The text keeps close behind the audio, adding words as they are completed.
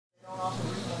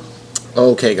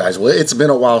Okay, guys, well, it's been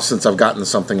a while since I've gotten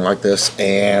something like this,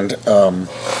 and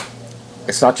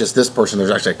it's not just this person,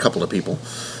 there's actually a couple of people.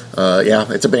 Yeah,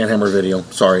 it's a Banhammer video,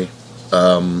 sorry.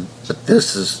 But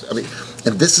this is,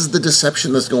 and this is the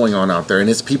deception that's going on out there, and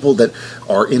it's people that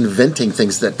are inventing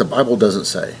things that the Bible doesn't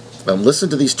say. Listen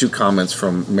to these two comments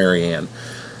from Marianne.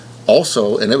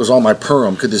 Also, and it was on my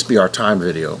Purim, could this be our time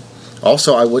video?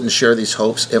 Also, I wouldn't share these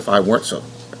hopes if I weren't, so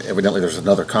evidently there's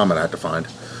another comment I had to find.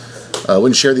 I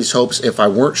wouldn't share these hopes if I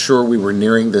weren't sure we were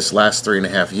nearing this last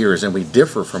 3.5 years, and we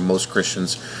differ from most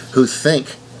Christians who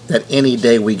think that any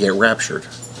day we get raptured.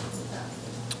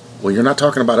 Well, you're not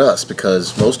talking about us,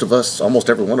 because most of us,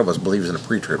 almost every one of us, believes in a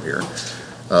pre-trib here,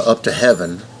 up to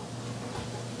heaven.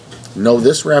 No,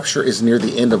 this rapture is near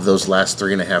the end of those last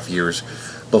 3.5 years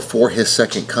before his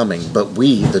second coming, but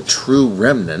we, the true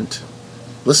remnant,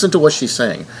 listen to what she's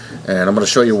saying, and I'm going to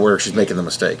show you where she's making the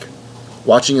mistake.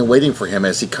 Watching and waiting for him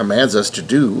as he commands us to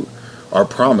do our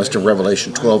promised in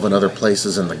Revelation 12 and other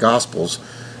places in the Gospels,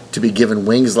 to be given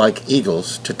wings like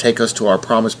eagles to take us to our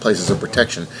promised places of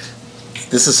protection.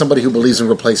 This is somebody who believes in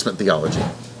replacement theology,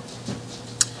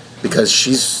 because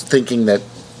she's thinking that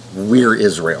we're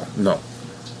Israel. No,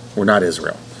 we're not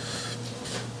Israel.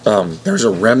 There's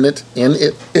a remnant in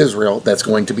Israel that's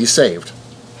going to be saved,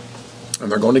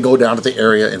 and they're going to go down to the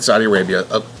area in Saudi Arabia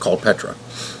called Petra.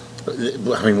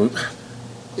 I mean,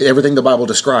 everything the Bible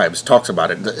describes talks about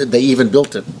it. They even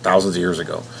built it thousands of years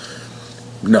ago.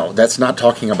 No, that's not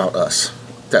talking about us.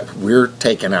 That we're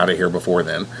taken out of here before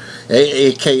then.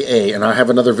 AKA, and I have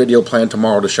another video planned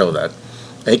tomorrow to show that,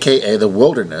 AKA the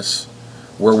wilderness,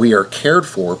 where we are cared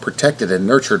for, protected, and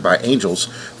nurtured by angels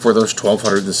for those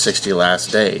 1,260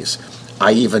 last days.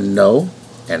 I even know,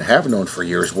 and have known for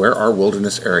years, where our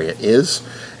wilderness area is,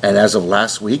 and as of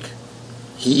last week,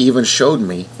 he even showed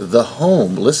me the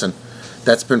home, listen,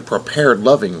 that's been prepared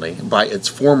lovingly by its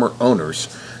former owners,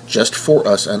 just for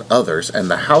us and others, and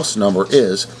the house number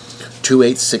is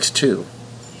 2862.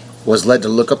 Was led to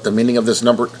look up the meaning of this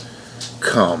number.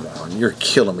 Come on, you're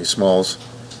killing me, Smalls.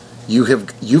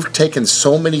 You've taken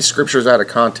so many scriptures out of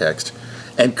context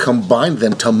and combined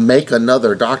them to make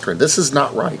another doctrine. This is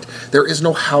not right. There is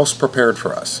no house prepared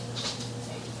for us.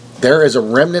 There is a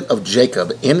remnant of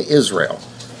Jacob in Israel.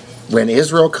 When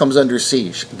Israel comes under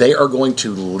siege, they are going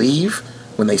to leave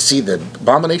when they see the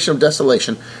abomination of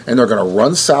desolation, and they're going to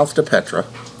run south to Petra,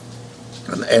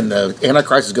 and the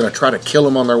Antichrist is going to try to kill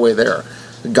them on their way there.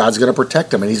 God's going to protect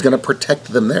them, and he's going to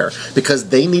protect them there, because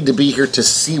they need to be here to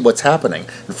see what's happening,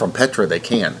 and from Petra they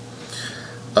can.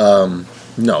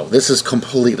 No, this is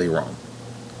completely wrong.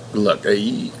 Look,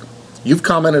 you've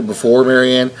commented before,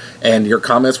 Marianne, and your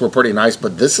comments were pretty nice,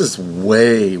 but this is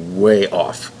way, way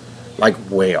off. Like,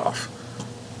 way off.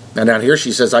 And down here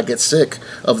she says, I get sick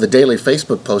of the daily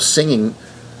Facebook posts singing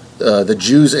the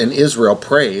Jews in Israel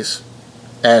praise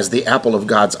as the apple of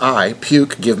God's eye,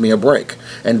 puke, give me a break,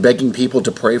 and begging people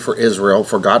to pray for Israel,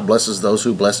 for God blesses those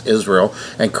who bless Israel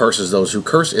and curses those who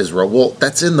curse Israel. Well,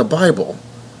 that's in the Bible.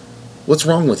 What's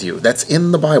wrong with you? That's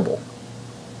in the Bible.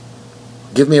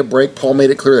 Give me a break. Paul made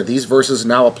it clear that these verses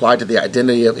now apply to the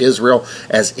identity of Israel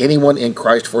as anyone in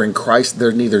Christ, for in Christ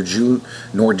they're neither Jew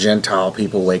nor Gentile.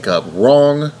 People wake up.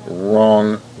 Wrong,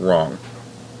 wrong, wrong.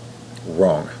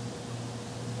 Wrong.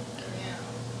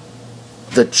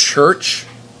 The church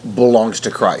belongs to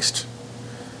Christ.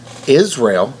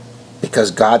 Israel,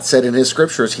 because God said in his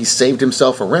scriptures he saved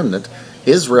himself a remnant,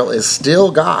 Israel is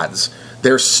still God's.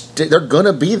 They're going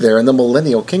to be there in the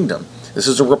millennial kingdom. This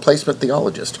is a replacement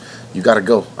theologist. You got to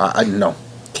go. No.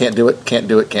 Can't do it, can't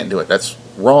do it, can't do it. That's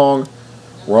wrong,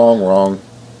 wrong, wrong,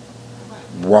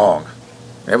 wrong.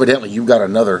 Evidently you got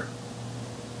another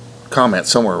comment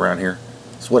somewhere around here.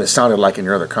 That's what it sounded like in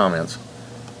your other comments.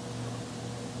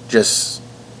 Just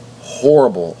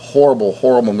horrible, horrible,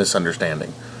 horrible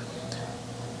misunderstanding.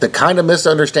 The kind of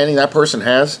misunderstanding that person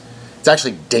has, it's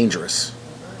actually dangerous.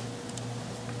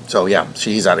 So yeah,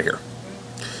 she's out of here.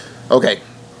 Okay.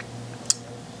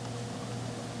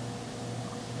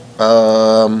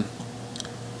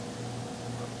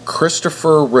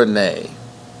 Christopher Renee.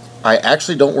 I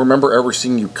actually don't remember ever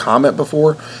seeing you comment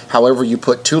before. However, you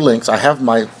put two links. I have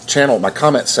my channel, my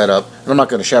comment set up, and I'm not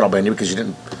going to shadow ban you because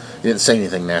you didn't say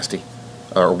anything nasty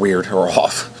or weird or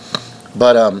off.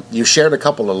 But you shared a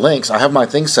couple of links. I have my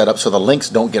thing set up so the links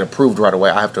don't get approved right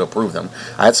away. I have to approve them.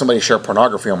 I had somebody share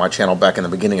pornography on my channel back in the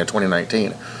beginning of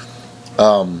 2019.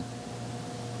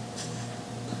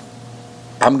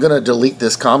 I'm going to delete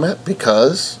this comment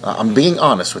because I'm being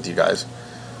honest with you guys.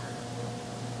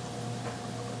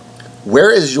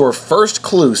 Where is your first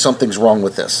clue something's wrong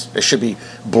with this? It should be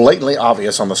blatantly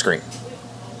obvious on the screen.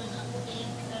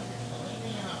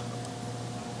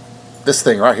 This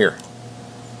thing right here.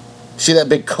 See that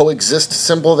big coexist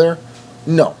symbol there?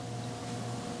 No.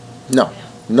 No.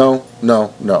 No,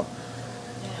 no, no.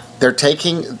 They're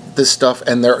taking this stuff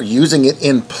and they're using it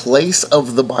in place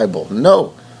of the Bible.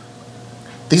 No.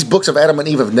 These books of Adam and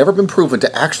Eve have never been proven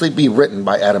to actually be written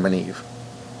by Adam and Eve.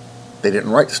 They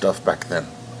didn't write stuff back then.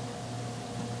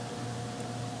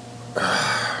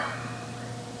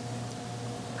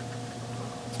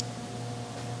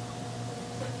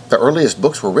 The earliest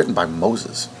books were written by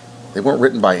Moses. They weren't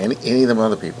written by any of them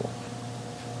other people.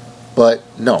 But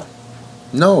no.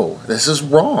 No, this is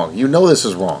wrong. You know this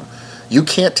is wrong. You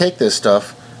can't take this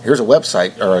stuff. Here's a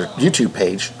website or a YouTube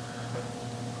page,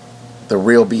 The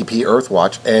Real BP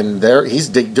Earthwatch, and he's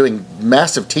doing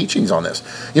massive teachings on this.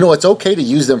 You know, it's okay to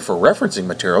use them for referencing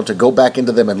material, to go back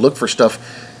into them and look for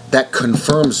stuff that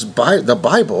confirms the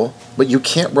Bible, but you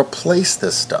can't replace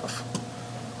this stuff.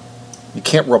 You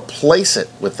can't replace it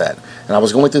with that. And I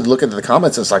was going through looking at the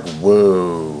comments, and it's like,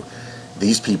 whoa,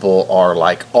 these people are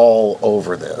like all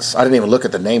over this. I didn't even look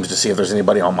at the names to see if there's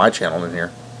anybody on my channel in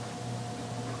here.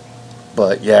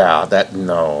 But yeah,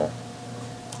 no.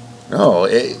 No,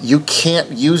 you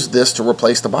can't use this to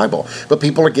replace the Bible. But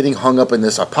people are getting hung up in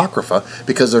this Apocrypha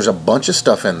because there's a bunch of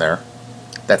stuff in there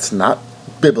that's not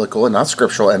biblical and not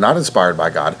scriptural and not inspired by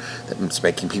God, that's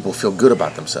making people feel good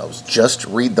about themselves. Just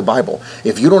read the Bible.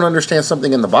 If you don't understand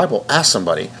something in the Bible, ask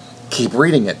somebody. Keep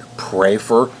reading it. Pray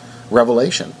for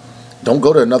revelation. Don't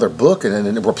go to another book and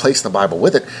then replace the Bible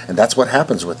with it. And that's what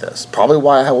happens with this. Probably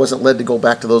why I wasn't led to go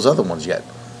back to those other ones yet.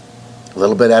 A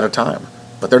little bit at a time.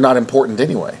 But they're not important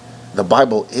anyway. The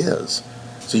Bible is.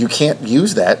 So you can't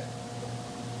use that.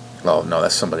 Oh, no,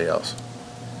 that's somebody else.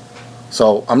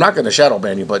 So I'm not going to shadow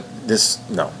ban you, but this,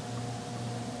 no.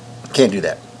 Can't do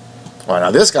that. All right,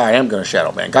 now this guy I am going to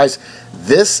shadow ban. Guys,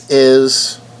 this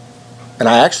is, and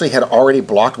I actually had already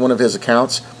blocked one of his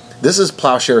accounts. This is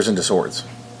Plowshares into Swords.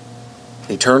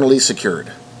 Eternally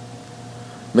secured.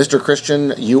 Mr.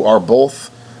 Christian, you are both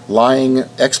lying,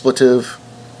 expletive.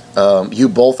 You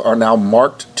both are now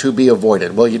marked to be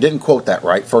avoided. Well, you didn't quote that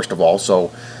right, first of all,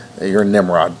 so you're a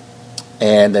Nimrod.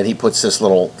 And then he puts this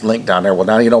little link down there. Well,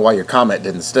 now you know why your comment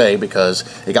didn't stay, because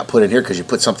it got put in here because you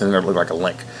put something in there that looked like a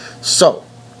link. So,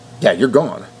 yeah, you're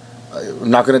gone.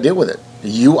 I'm not going to deal with it.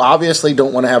 You obviously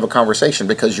don't want to have a conversation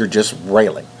because you're just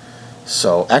railing.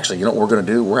 So, actually, you know what we're going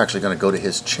to do? We're actually going to go to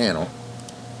his channel.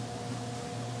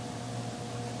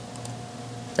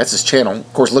 That's his channel.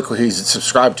 Of course, look who he's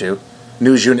subscribed to.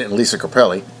 News Unit and Lisa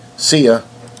Capelli. See ya.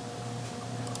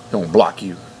 Don't block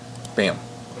you. Bam.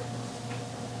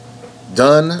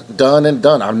 Done, done, and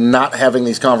done. I'm not having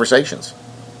these conversations.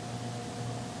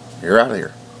 You're out of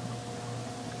here.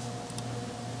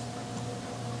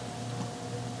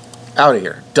 Out of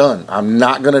here. Done. I'm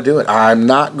not going to do it. I'm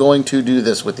not going to do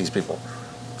this with these people.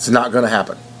 It's not going to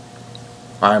happen.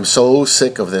 I am so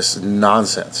sick of this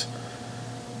nonsense.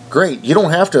 Great. You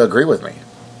don't have to agree with me.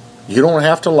 You don't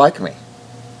have to like me.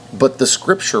 But the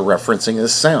scripture referencing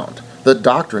is sound. The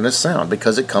doctrine is sound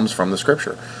because it comes from the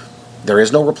scripture. There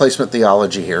is no replacement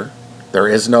theology here. There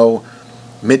is no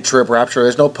mid-trib rapture. There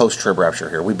is no post-trib rapture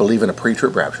here. We believe in a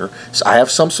pre-trib rapture. So I have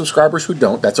some subscribers who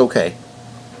don't. That's okay.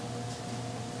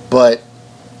 But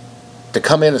to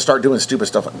come in and start doing stupid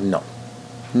stuff, no.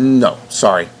 No.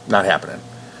 Sorry. Not happening.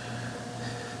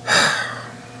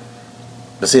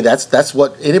 But see, that's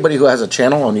what anybody who has a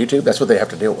channel on YouTube, that's what they have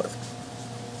to deal with.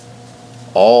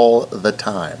 All the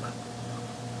time.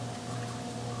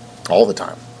 All the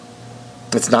time.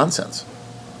 It's nonsense.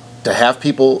 To have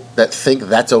people that think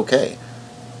that's okay.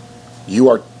 You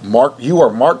are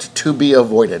marked to be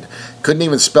avoided. Couldn't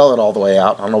even spell it all the way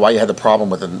out. I don't know why you had the problem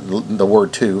with the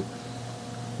word to.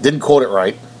 Didn't quote it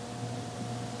right.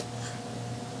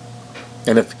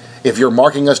 And if you're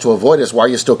marking us to avoid us, why are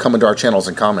you still coming to our channels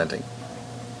and commenting?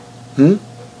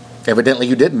 Evidently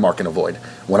you didn't mark and avoid.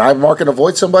 When I mark and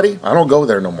avoid somebody, I don't go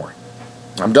there no more.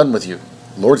 I'm done with you.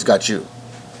 Lord's got you.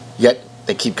 Yet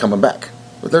they keep coming back.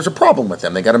 But there's a problem with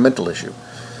them. They got a mental issue.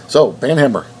 So,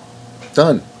 banhammer.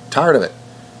 Done. Tired of it.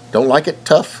 Don't like it?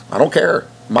 Tough. I don't care.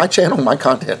 My channel, my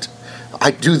content.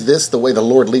 I do this the way the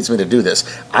Lord leads me to do this.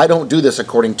 I don't do this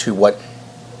according to what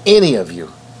any of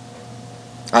you.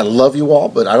 I love you all,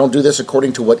 but I don't do this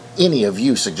according to what any of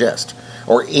you suggest.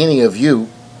 Or any of you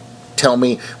tell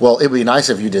me, well, it would be nice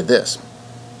if you did this.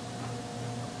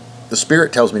 The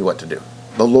Spirit tells me what to do.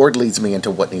 The Lord leads me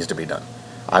into what needs to be done.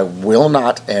 I will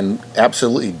not and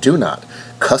absolutely do not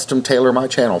custom tailor my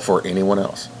channel for anyone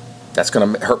else. That's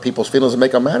going to hurt people's feelings and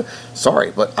make them mad.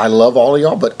 Sorry, but I love all of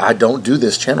y'all, but I don't do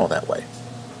this channel that way.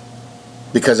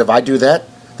 Because if I do that,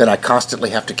 then I constantly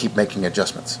have to keep making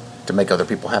adjustments to make other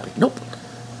people happy. Nope.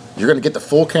 You're going to get the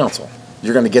full counsel.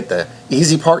 You're going to get the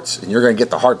easy parts, and you're going to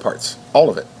get the hard parts. All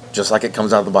of it, just like it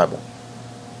comes out of the Bible.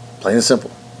 Plain and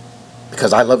simple.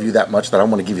 Because I love you that much that I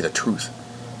want to give you the truth.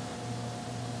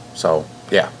 So,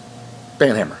 yeah.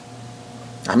 Banhammer.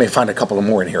 I may find a couple of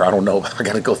more in here. I don't know. I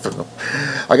got to go through them.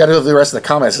 I got to go through the rest of the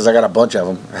comments because I got a bunch of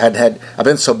them. I've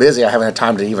been so busy I haven't had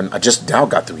time to even... I just now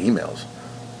got through emails.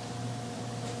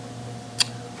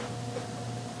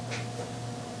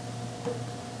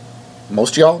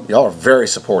 Most of y'all are very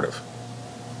supportive.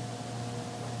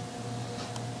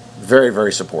 Very,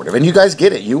 very supportive. And you guys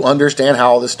get it. You understand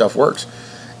how all this stuff works.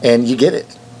 And you get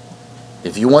it.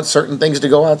 If you want certain things to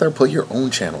go out there, put your own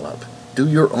channel up. Do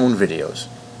your own videos.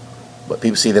 But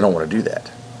people see they don't want to do that.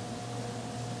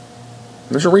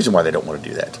 There's a reason why they don't want to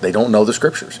do that. They don't know the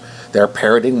scriptures. They're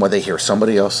parroting what they hear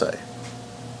somebody else say.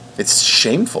 It's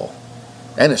shameful.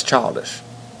 And it's childish.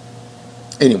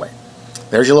 Anyway,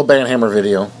 there's your little Banhammer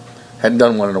video. Hadn't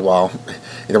done one in a while.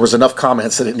 There was enough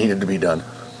comments that it needed to be done.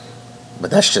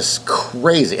 But that's just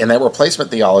crazy. And that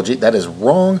replacement theology, that is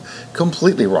wrong,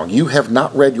 completely wrong. You have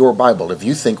not read your Bible if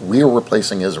you think we are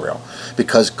replacing Israel.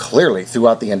 Because clearly,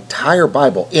 throughout the entire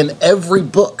Bible, in every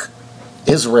book,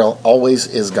 Israel always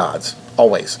is God's.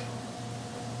 Always.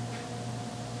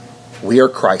 We are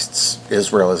Christ's.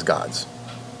 Israel is God's.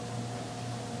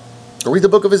 Read the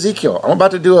book of Ezekiel. I'm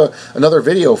about to do another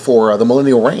video for the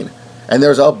millennial reign. And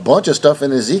there's a bunch of stuff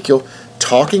in Ezekiel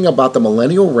talking about the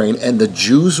millennial reign and the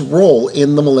Jews' role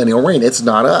in the millennial reign. It's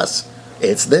not us.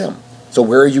 It's them. So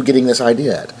where are you getting this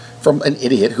idea at? From an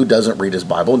idiot who doesn't read his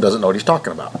Bible and doesn't know what he's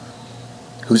talking about.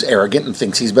 Who's arrogant and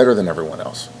thinks he's better than everyone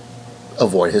else.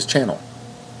 Avoid his channel.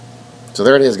 So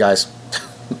there it is, guys.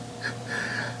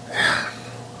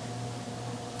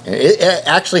 It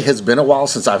actually has been a while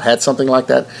since I've had something like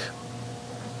that.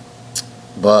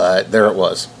 But there it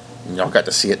was. Y'all got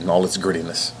to see it in all its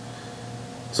grittiness.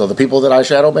 So the people that I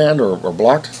shadow banned or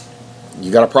blocked,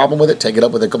 you got a problem with it, take it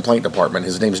up with the complaint department.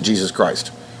 His name's Jesus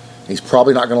Christ. He's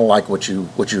probably not going to like what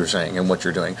you're saying and what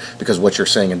you're doing, because what you're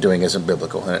saying and doing isn't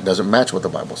biblical, and it doesn't match what the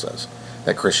Bible says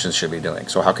that Christians should be doing.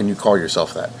 So how can you call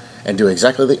yourself that and do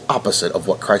exactly the opposite of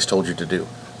what Christ told you to do?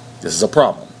 This is a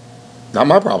problem. Not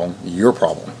my problem, your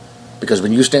problem. Because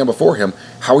when you stand before him,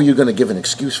 how are you going to give an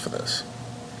excuse for this?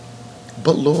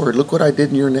 But Lord, look what I did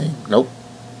in your name. Nope,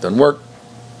 doesn't work.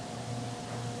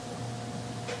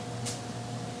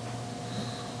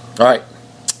 All right.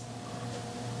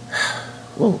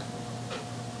 Whoa.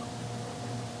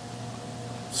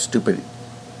 Stupid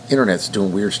internet's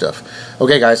doing weird stuff.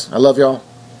 Okay, guys, I love y'all.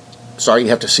 Sorry you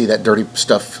have to see that dirty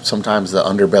stuff sometimes, the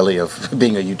underbelly of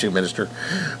being a YouTube minister,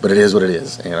 but it is what it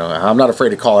is. You know, I'm not afraid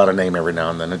to call out a name every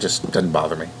now and then. It just doesn't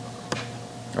bother me.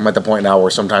 I'm at the point now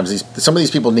where sometimes some of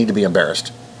these people need to be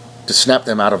embarrassed, to snap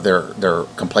them out of their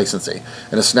complacency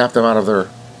and to snap them out of their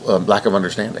lack of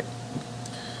understanding.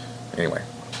 Anyway.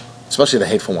 Especially the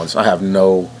hateful ones. I have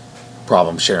no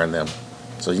problem sharing them.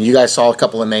 So you guys saw a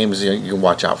couple of names, you can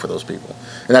watch out for those people.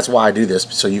 And that's why I do this,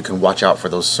 so you can watch out for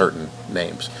those certain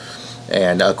names.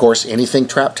 And of course, anything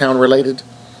Trap Town related,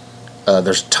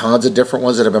 there's tons of different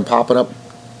ones that have been popping up.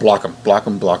 Block them, block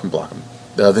them, block them, block them.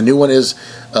 The new one is,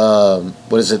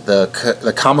 what is it,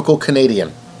 the Comical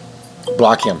Canadian.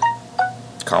 Block him.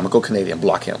 Comical Canadian,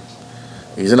 block him.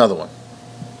 He's another one.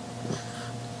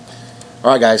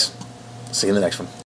 Alright guys. See you in the next one.